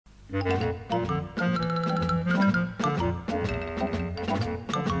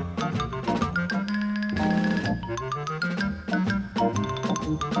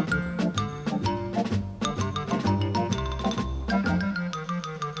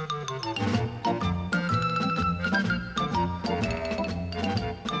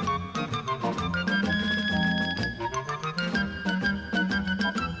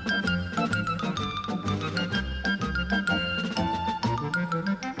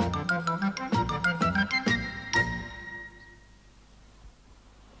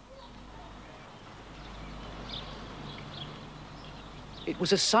It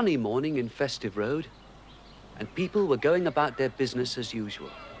was a sunny morning in Festive Road, and people were going about their business as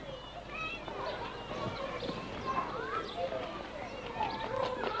usual.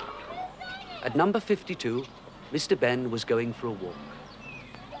 At number 52, Mr. Benn was going for a walk.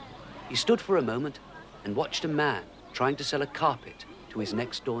 He stood for a moment and watched a man trying to sell a carpet to his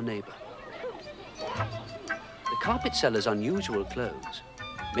next-door neighbor. The carpet seller's unusual clothes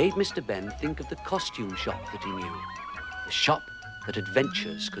made Mr. Benn think of the costume shop that he knew, the shop that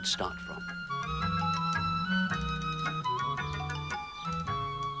adventures could start from.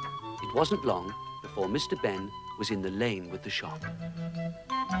 It wasn't long before Mr. Benn was in the lane with the shop.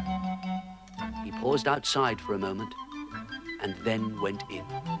 He paused outside for a moment and then went in.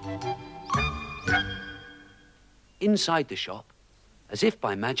 Inside the shop, as if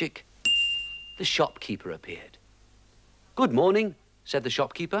by magic, the shopkeeper appeared. "Good morning," said the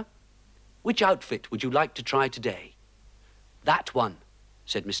shopkeeper. "Which outfit would you like to try today?" "That one,"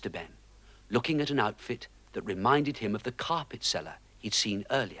 said Mr. Benn, looking at an outfit that reminded him of the carpet seller he'd seen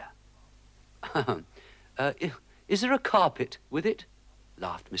earlier. Is there a carpet with it?"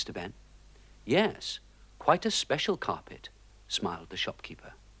 laughed Mr. Benn. "Yes, quite a special carpet," smiled the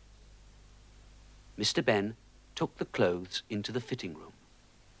shopkeeper. Mr. Benn took the clothes into the fitting room,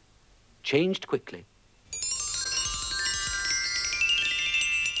 changed quickly,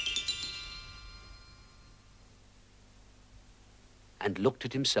 and looked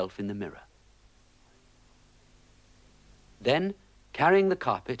at himself in the mirror. Then, carrying the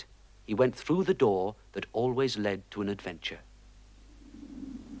carpet, he went through the door that always led to an adventure.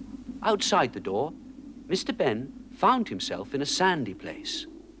 Outside the door, Mr. Benn found himself in a sandy place.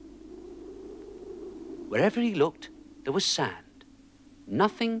 Wherever he looked, there was sand.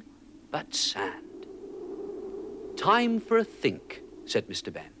 Nothing but sand. "Time for a think," said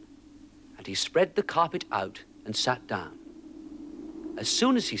Mr. Benn, and he spread the carpet out and sat down. As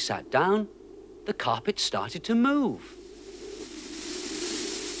soon as he sat down, the carpet started to move.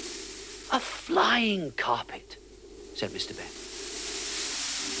 "A flying carpet," said Mr. Benn.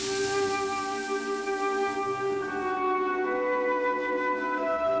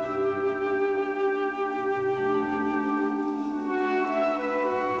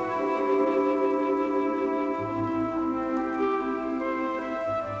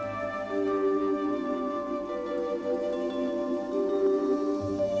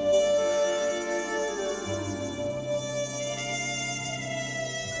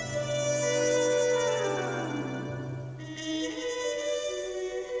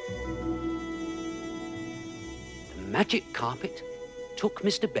 The magic carpet took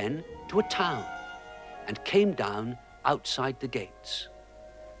Mr. Benn to a town and came down outside the gates.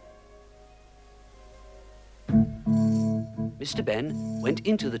 Mr. Benn went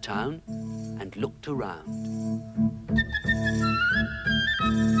into the town and looked around.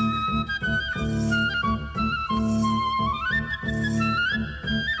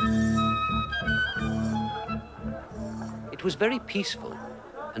 It was very peaceful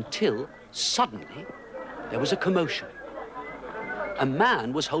until suddenly there was a commotion. A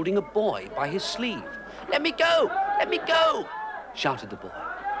man was holding a boy by his sleeve. "Let me go! Let me go!" shouted the boy.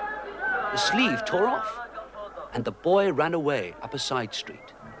 The sleeve tore off, and the boy ran away up a side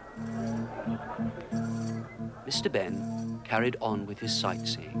street. Mr. Benn carried on with his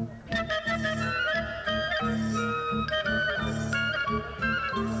sightseeing.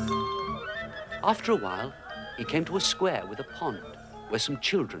 After a while, he came to a square with a pond where some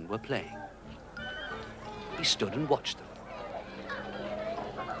children were playing. He stood and watched them.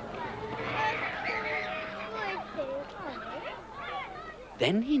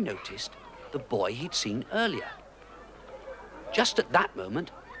 Then he noticed the boy he'd seen earlier. Just at that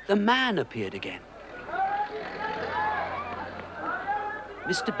moment, the man appeared again.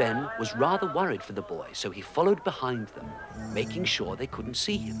 Mr. Benn was rather worried for the boy, so he followed behind them, making sure they couldn't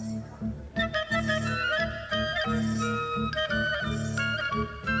see him.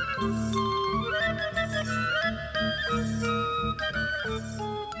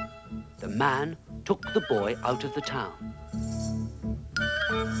 The man took the boy out of the town.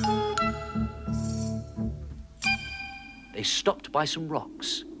 They stopped by some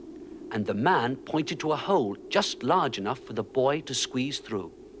rocks, and the man pointed to a hole just large enough for the boy to squeeze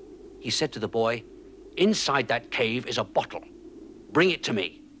through. He said to the boy, "Inside that cave is a bottle. Bring it to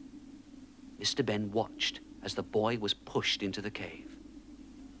me." Mr. Benn watched as the boy was pushed into the cave.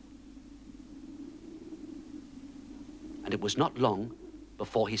 And it was not long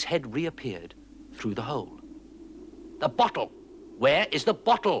before his head reappeared through the hole. "The bottle! Where is the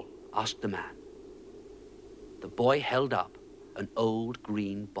bottle?" asked the man. The boy held up an old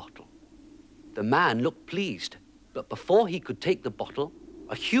green bottle. The man looked pleased, but before he could take the bottle,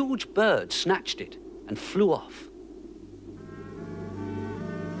 a huge bird snatched it and flew off.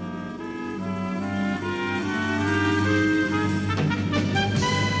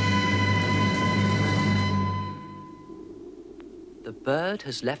 The bird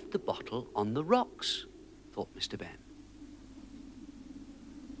has left the bottle on the rocks, thought Mr. Benn.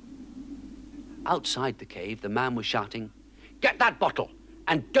 Outside the cave, the man was shouting, "Get that bottle,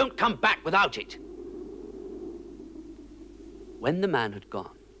 and don't come back without it." When the man had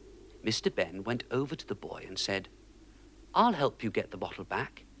gone, Mr. Benn went over to the boy and said, "I'll help you get the bottle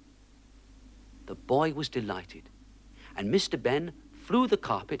back." The boy was delighted, and Mr. Benn flew the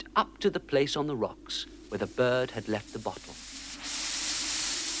carpet up to the place on the rocks where the bird had left the bottle.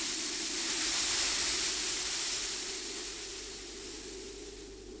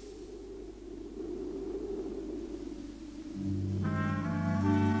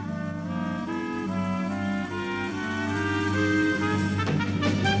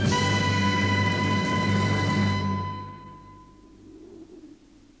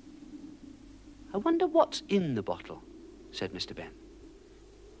 "I wonder what's in the bottle," said Mr. Benn.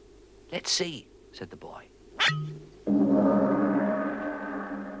 "Let's see," said the boy.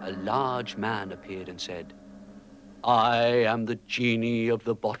 A large man appeared and said, "I am the genie of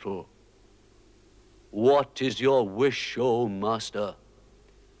the bottle. What is your wish, O master?"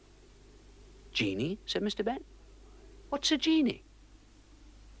 "Genie?" said Mr. Benn. "What's a genie?"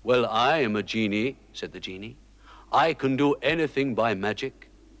 "Well, I am a genie," said the genie. "I can do anything by magic,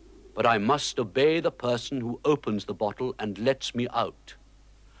 but I must obey the person who opens the bottle and lets me out.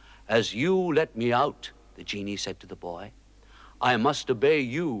 As you let me out," the genie said to the boy, "I must obey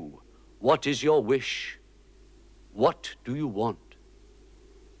you. What is your wish? What do you want?"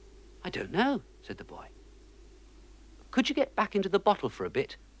 "I don't know," said the boy. "Could you get back into the bottle for a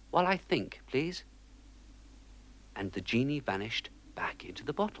bit while I think, please?" And the genie vanished back into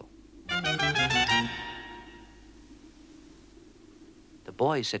the bottle. The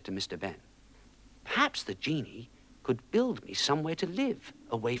boy said to Mr. Benn, "Perhaps the genie could build me somewhere to live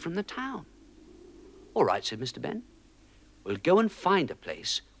away from the town." "All right," said Mr. Benn. "We'll go and find a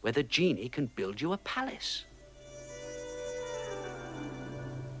place where the genie can build you a palace."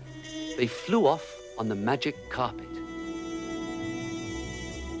 They flew off on the magic carpet,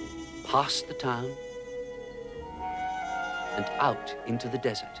 past the town, and out into the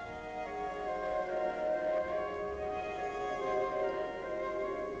desert.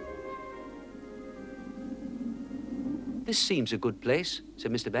 "This seems a good place,"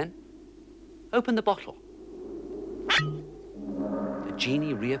 said Mr. Benn. "Open the bottle." The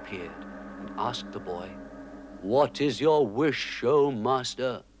genie reappeared and asked the boy, "What is your wish, O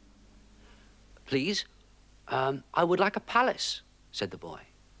master?" "Please, I would like a palace," said the boy.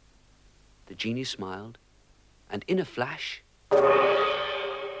 The genie smiled, and in a flash,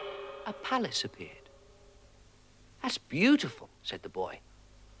 a palace appeared. "That's beautiful," said the boy.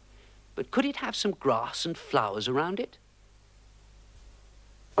 "But could it have some grass and flowers around it?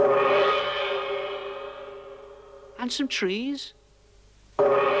 And some trees?"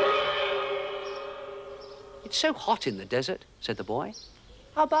 "It's so hot in the desert," said the boy.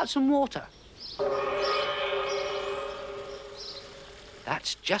 "How about some water?"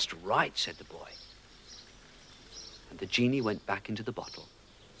 "That's just right," said the boy. And the genie went back into the bottle.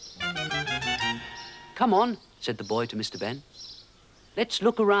 "Come on," said the boy to Mr. Benn. "Let's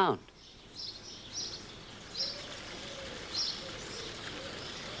look around."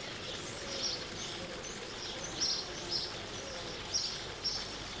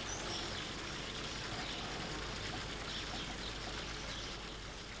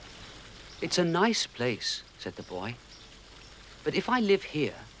 "It's a nice place," said the boy. "But if I live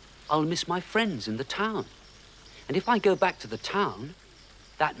here, I'll miss my friends in the town. And if I go back to the town,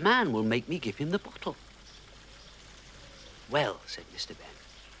 that man will make me give him the bottle." "Well," said Mr. Benn,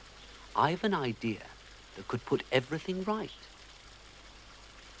 "I've an idea that could put everything right."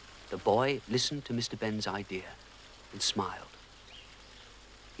 The boy listened to Mr. Benn's idea and smiled.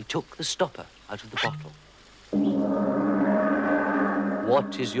 He took the stopper out of the bottle.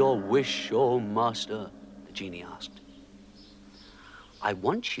 "What is your wish, O master?" the genie asked. I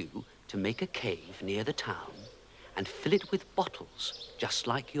want you to make a cave near the town and fill it with bottles just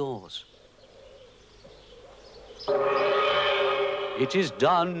like yours. It is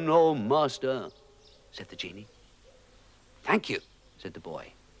done, O master, said the genie. Thank you, said the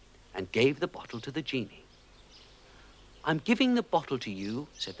boy, and gave the bottle to the genie. I'm giving the bottle to you,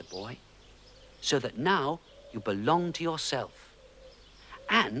 said the boy, so that now you belong to yourself.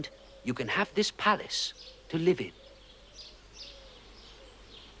 And you can have this palace to live in.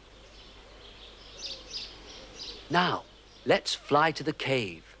 Now, let's fly to the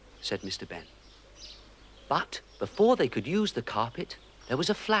cave, said Mr. Benn. But before they could use the carpet, there was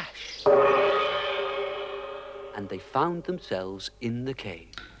a flash. And they found themselves in the cave.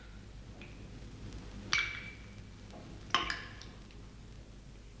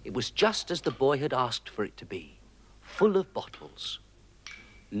 It was just as the boy had asked for it to be, full of bottles.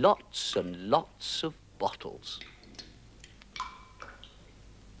 Lots and lots of bottles.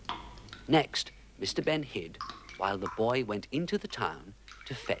 Next, Mr. Benn hid while the boy went into the town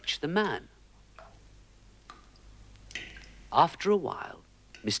to fetch the man. After a while,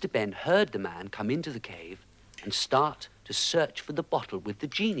 Mr. Benn heard the man come into the cave and start to search for the bottle with the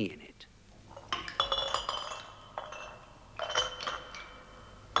genie in it.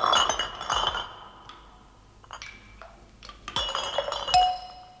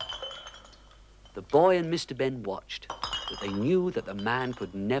 The boy and Mr. Benn watched, but they knew that the man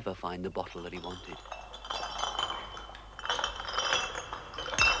could never find the bottle that he wanted.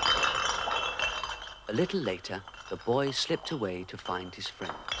 A little later, the boy slipped away to find his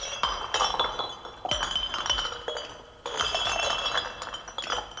friends.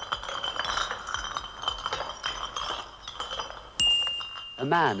 A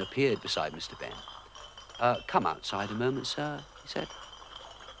man appeared beside Mr. Benn. Come outside a moment, sir, he said.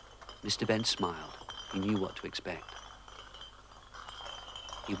 Mr. Benn smiled. He knew what to expect.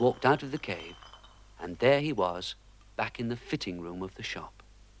 He walked out of the cave, and there he was, back in the fitting room of the shop.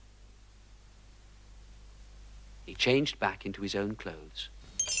 He changed back into his own clothes.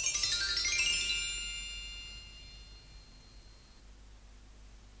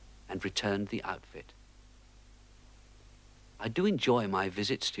 And returned the outfit. I do enjoy my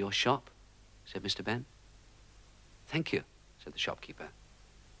visits to your shop, said Mr. Benn. Thank you, said the shopkeeper.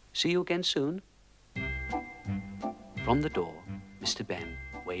 See you again soon. From the door, Mr. Benn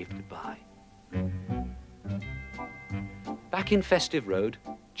waved goodbye. Back in Festive Road,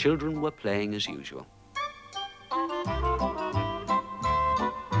 children were playing as usual.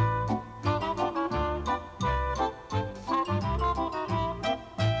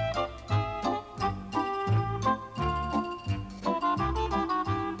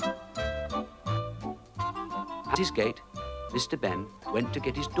 At his gate, Mr. Benn went to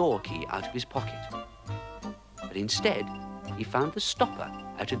get his door key out of his pocket. But instead, he found the stopper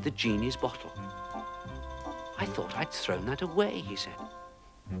out of the genie's bottle. I thought I'd thrown that away, he said.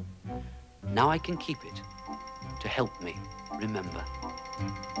 Now I can keep it to help me remember.